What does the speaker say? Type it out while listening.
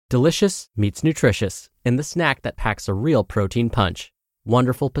Delicious meets nutritious in the snack that packs a real protein punch.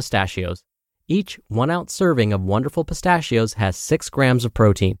 Wonderful Pistachios. Each 1-ounce serving of Wonderful Pistachios has 6 grams of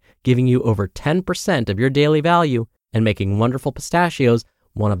protein, giving you over 10% of your daily value and making Wonderful Pistachios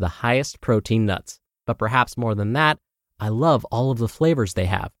one of the highest protein nuts. But perhaps more than that, I love all of the flavors they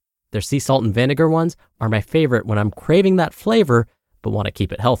have. Their sea salt and vinegar ones are my favorite when I'm craving that flavor but want to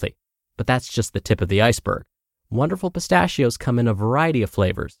keep it healthy. But that's just the tip of the iceberg. Wonderful Pistachios come in a variety of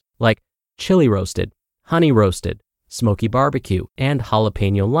flavors, like chili roasted, honey roasted, smoky barbecue, and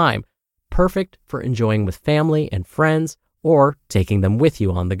jalapeno lime, perfect for enjoying with family and friends or taking them with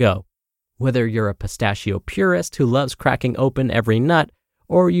you on the go. Whether you're a pistachio purist who loves cracking open every nut,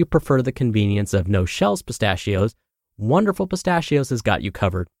 or you prefer the convenience of no-shells pistachios, Wonderful Pistachios has got you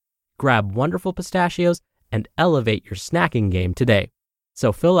covered. Grab Wonderful Pistachios and elevate your snacking game today.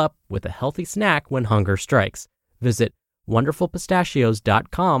 So fill up with a healthy snack when hunger strikes. Visit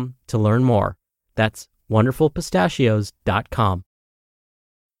wonderfulpistachios.com to learn more. That's wonderfulpistachios.com.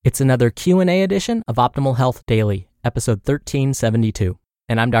 It's another Q&A edition of Optimal Health Daily, episode 1372.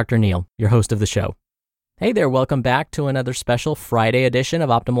 And I'm Dr. Neil, your host of the show. Hey there, welcome back to another special Friday edition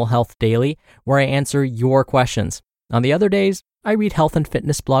of Optimal Health Daily, where I answer your questions. On the other days, I read health and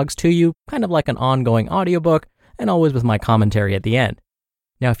fitness blogs to you, kind of like an ongoing audiobook, and always with my commentary at the end.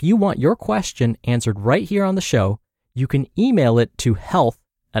 Now, if you want your question answered right here on the show, you can email it to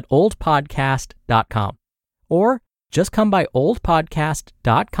health@oldpodcast.com, or just come by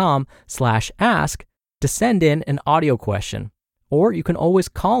oldpodcast.com/ask to send in an audio question. Or you can always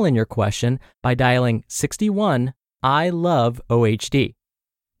call in your question by dialing 61 I love OHD.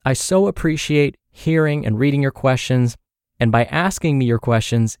 I so appreciate hearing and reading your questions, and by asking me your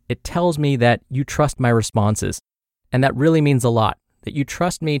questions, it tells me that you trust my responses. And that really means a lot, that you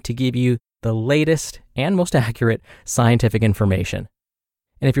trust me to give you the latest and most accurate scientific information.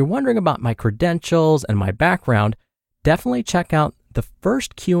 And if you're wondering about my credentials and my background, definitely check out the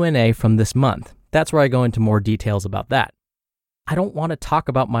first Q&A from this month. That's where I go into more details about that. I don't want to talk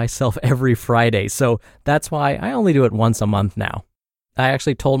about myself every Friday, so that's why I only do it once a month now. I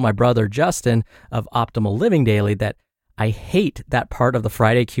actually told my brother Justin of Optimal Living Daily that I hate that part of the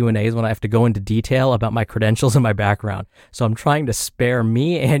Friday Q&As when I have to go into detail about my credentials and my background. So I'm trying to spare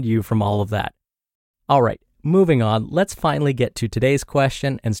me and you from all of that. All right, moving on, let's finally get to today's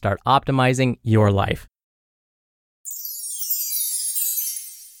question and start optimizing your life.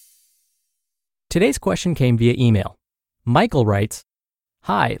 Today's question came via email. Michael writes,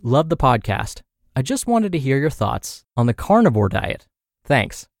 "Hi, love the podcast. I just wanted to hear your thoughts on the carnivore diet.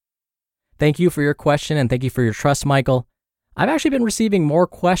 Thanks." Thank you for your question and thank you for your trust, Michael. I've actually been receiving more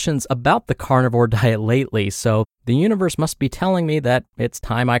questions about the carnivore diet lately, so the universe must be telling me that it's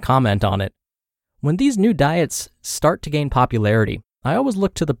time I comment on it. When these new diets start to gain popularity, I always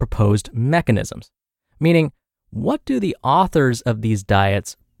look to the proposed mechanisms, meaning what do the authors of these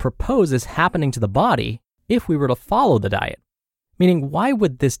diets propose is happening to the body if we were to follow the diet? Meaning, why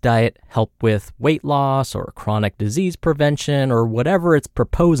would this diet help with weight loss or chronic disease prevention or whatever it's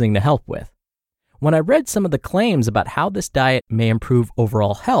proposing to help with? When I read some of the claims about how this diet may improve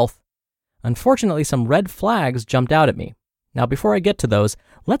overall health, unfortunately some red flags jumped out at me. Now, before I get to those,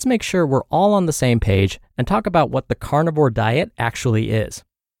 let's make sure we're all on the same page and talk about what the carnivore diet actually is.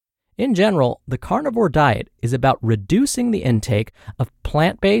 In general, the carnivore diet is about reducing the intake of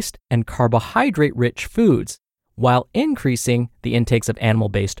plant-based and carbohydrate-rich foods while increasing the intakes of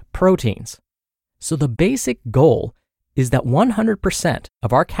animal-based proteins. So the basic goal is that 100%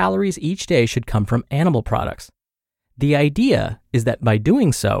 of our calories each day should come from animal products. The idea is that by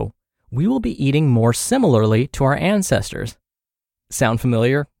doing so, we will be eating more similarly to our ancestors. Sound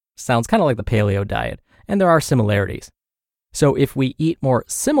familiar? Sounds kind of like the paleo diet, and there are similarities. So if we eat more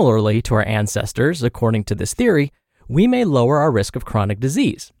similarly to our ancestors, according to this theory, we may lower our risk of chronic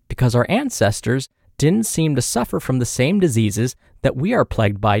disease because our ancestors didn't seem to suffer from the same diseases that we are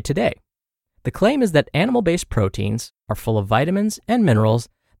plagued by today. The claim is that animal-based proteins are full of vitamins and minerals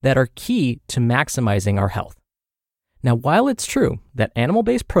that are key to maximizing our health. Now, while it's true that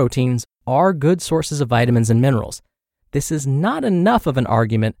animal-based proteins are good sources of vitamins and minerals, this is not enough of an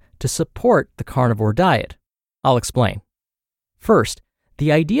argument to support the carnivore diet. I'll explain. First,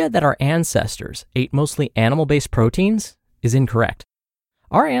 the idea that our ancestors ate mostly animal-based proteins is incorrect.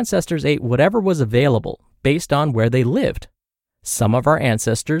 Our ancestors ate whatever was available based on where they lived. Some of our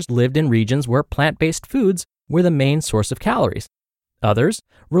ancestors lived in regions where plant-based foods were the main source of calories. Others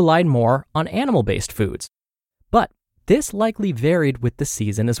relied more on animal-based foods. But this likely varied with the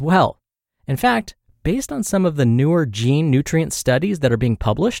season as well. In fact, based on some of the newer gene nutrient studies that are being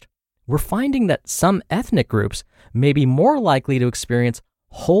published, we're finding that some ethnic groups may be more likely to experience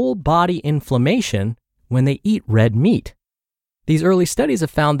whole body inflammation when they eat red meat. These early studies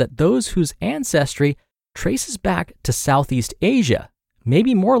have found that those whose ancestry traces back to Southeast Asia may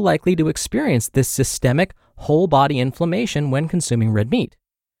be more likely to experience this systemic whole body inflammation when consuming red meat,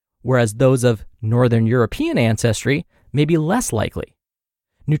 whereas those of Northern European ancestry may be less likely.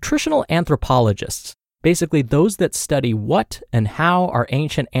 Nutritional anthropologists, basically those that study what and how our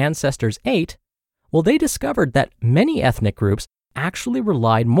ancient ancestors ate, well, they discovered that many ethnic groups actually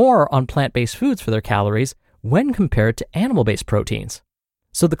relied more on plant-based foods for their calories when compared to animal-based proteins.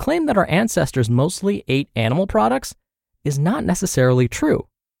 So the claim that our ancestors mostly ate animal products is not necessarily true.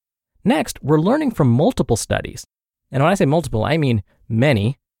 Next, we're learning from multiple studies, and when I say multiple, I mean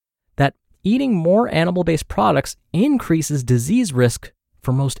many, that eating more animal-based products increases disease risk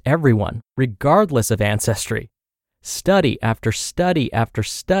for most everyone, regardless of ancestry. Study after study after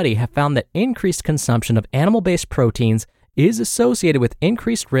study have found that increased consumption of animal-based proteins is associated with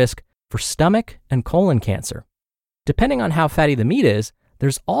increased risk for stomach and colon cancer. Depending on how fatty the meat is,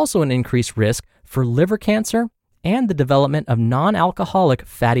 there's also an increased risk for liver cancer and the development of non-alcoholic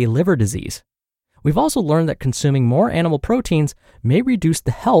fatty liver disease. We've also learned that consuming more animal proteins may reduce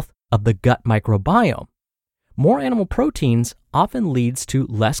the health of the gut microbiome. More animal proteins often leads to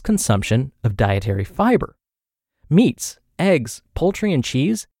less consumption of dietary fiber. Meats, eggs, poultry, and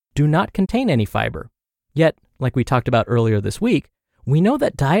cheese do not contain any fiber. Yet, like we talked about earlier this week, we know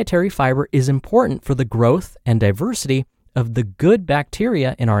that dietary fiber is important for the growth and diversity of the good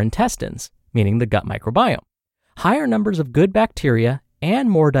bacteria in our intestines, meaning the gut microbiome. Higher numbers of good bacteria and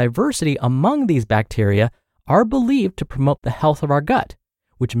more diversity among these bacteria are believed to promote the health of our gut,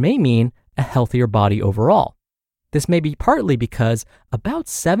 which may mean a healthier body overall. This may be partly because about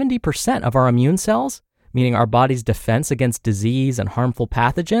 70% of our immune cells, meaning our body's defense against disease and harmful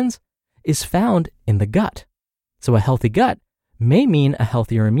pathogens, is found in the gut. So a healthy gut may mean a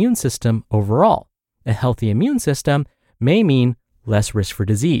healthier immune system overall. A healthy immune system may mean less risk for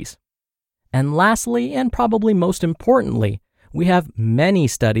disease. And lastly, and probably most importantly, we have many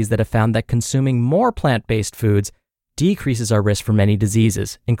studies that have found that consuming more plant-based foods decreases our risk for many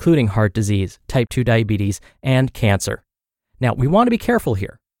diseases, including heart disease, type 2 diabetes, and cancer. Now, we want to be careful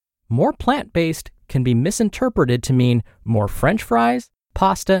here. More plant-based can be misinterpreted to mean more French fries,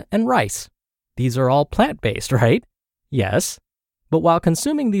 pasta, and rice. These are all plant-based, right? Yes. But while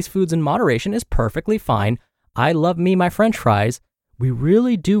consuming these foods in moderation is perfectly fine, I love me my French fries, we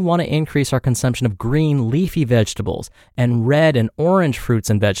really do want to increase our consumption of green leafy vegetables and red and orange fruits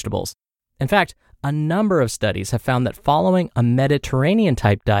and vegetables. In fact, a number of studies have found that following a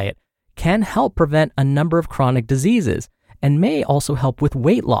Mediterranean-type diet can help prevent a number of chronic diseases and may also help with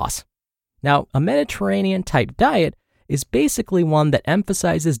weight loss. Now, a Mediterranean-type diet is basically one that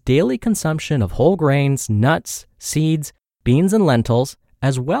emphasizes daily consumption of whole grains, nuts, seeds, beans, and lentils,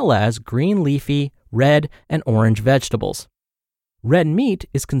 as well as green leafy, red, and orange vegetables. Red meat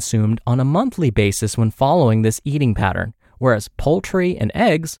is consumed on a monthly basis when following this eating pattern, whereas poultry and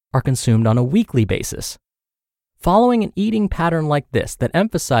eggs are consumed on a weekly basis. Following an eating pattern like this that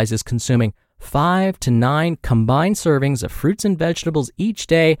emphasizes consuming 5 to 9 combined servings of fruits and vegetables each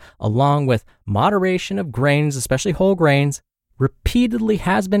day, along with moderation of grains, especially whole grains, repeatedly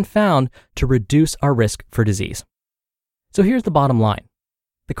has been found to reduce our risk for disease. So here's the bottom line.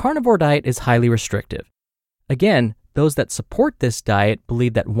 The carnivore diet is highly restrictive. Again, those that support this diet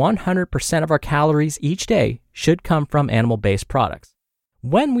believe that 100% of our calories each day should come from animal-based products.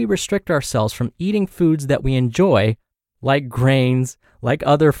 When we restrict ourselves from eating foods that we enjoy, like grains, like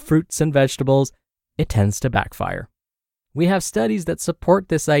other fruits and vegetables, it tends to backfire. We have studies that support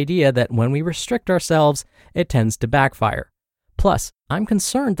this idea that when we restrict ourselves, it tends to backfire. Plus, I'm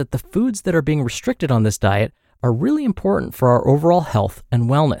concerned that the foods that are being restricted on this diet are really important for our overall health and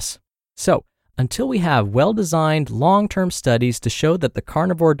wellness. So, until we have well-designed long-term studies to show that the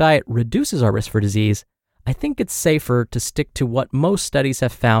carnivore diet reduces our risk for disease, I think it's safer to stick to what most studies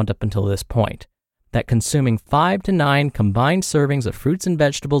have found up until this point, that consuming 5 to 9 combined servings of fruits and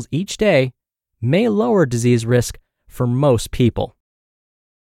vegetables each day may lower disease risk for most people.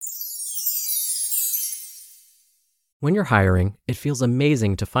 When you're hiring, it feels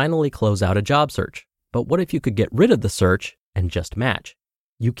amazing to finally close out a job search. But what if you could get rid of the search and just match?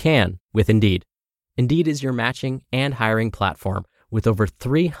 You can with Indeed. Indeed is your matching and hiring platform with over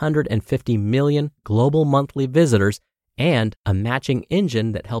 350 million global monthly visitors and a matching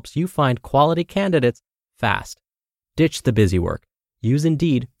engine that helps you find quality candidates fast. Ditch the busy work. Use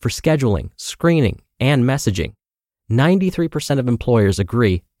Indeed for scheduling, screening, and messaging. 93% of employers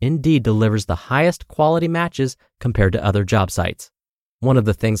agree Indeed delivers the highest quality matches compared to other job sites. One of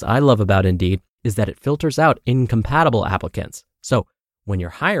the things I love about Indeed is that it filters out incompatible applicants. So When you're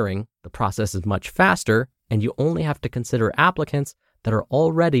hiring, the process is much faster, and you only have to consider applicants that are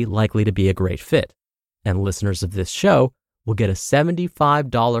already likely to be a great fit. And listeners of this show will get a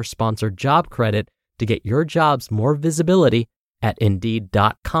 $75 sponsored job credit to get your jobs more visibility at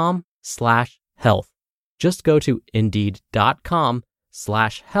Indeed.com/health. Just go to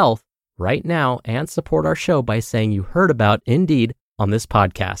Indeed.com/health right now and support our show by saying you heard about Indeed on this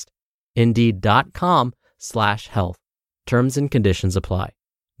podcast. Indeed.com/health. Terms and conditions apply.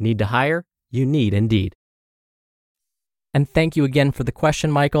 Need to hire? You need Indeed. And thank you again for the question,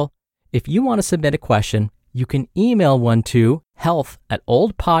 Michael. If you want to submit a question, you can email one to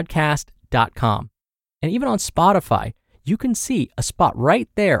health@oldpodcast.com. And even on Spotify, you can see a spot right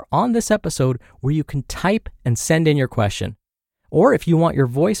there on this episode where you can type and send in your question. Or if you want your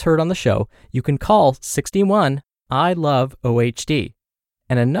voice heard on the show, you can call 61 I Love OHD.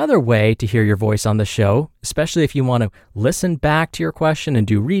 And another way to hear your voice on the show, especially if you want to listen back to your question and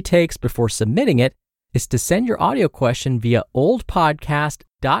do retakes before submitting it, is to send your audio question via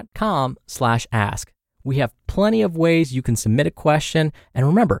oldpodcast.com/ask. We have plenty of ways you can submit a question. And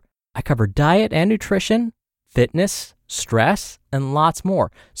remember, I cover diet and nutrition, fitness, stress, and lots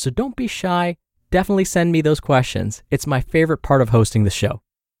more. So don't be shy. Definitely send me those questions. It's my favorite part of hosting the show.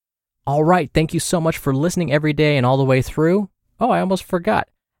 All right. Thank you so much for listening every day and all the way through. Oh, I almost forgot.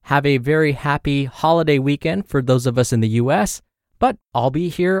 Have a very happy holiday weekend for those of us in the US, but I'll be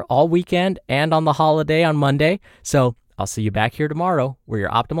here all weekend and on the holiday on Monday. So I'll see you back here tomorrow where your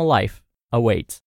optimal life awaits.